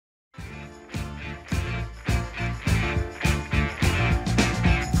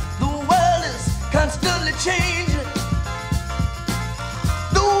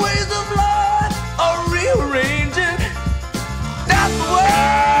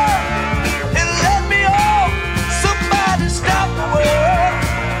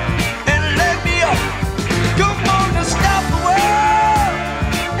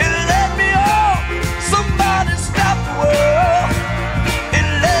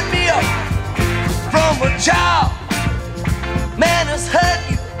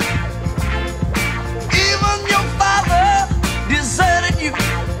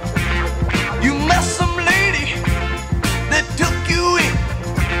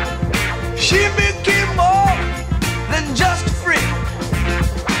She became more than just a friend.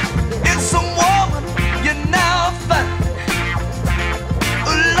 It's some woman you now find,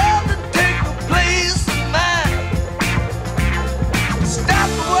 who love to take the place of mine. Stop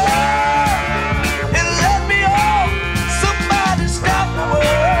the world and let me off. Somebody stop the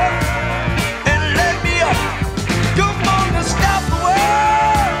world and let me off. Come on and stop the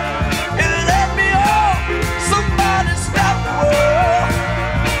world and let me off. Somebody stop the world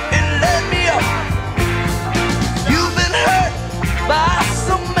and let me off. You've been hurt by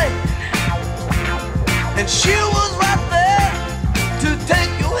some man, and she was right there to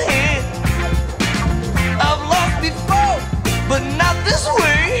take your hand. I've lost before, but not this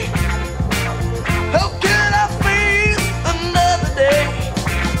way. How can I face another day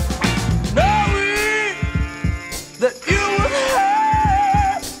knowing that you were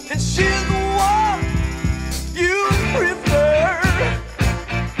her and she's the one you prefer?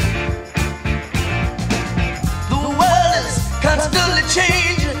 The world is constantly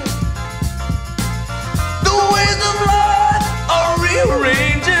changing. The ways of life are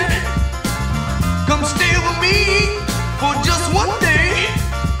rearranging. Come stay with me for just one day.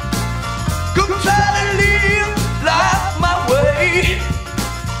 Come try to live life my way.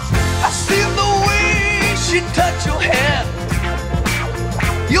 I see the way she touched your hand.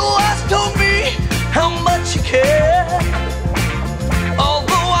 Your eyes told me how much you care.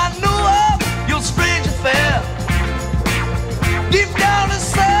 Although I knew of your strange affair, deep down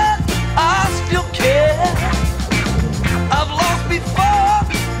inside I still care. I've lost before,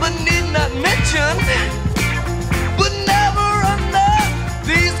 but need not mention, but never under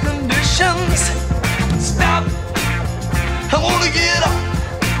these conditions. Stop, I wanna get off.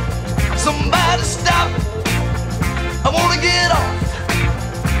 Somebody stop, I wanna get off.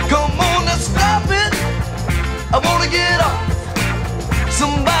 Come on and stop it, I wanna get off.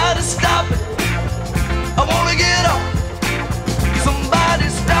 Somebody stop it.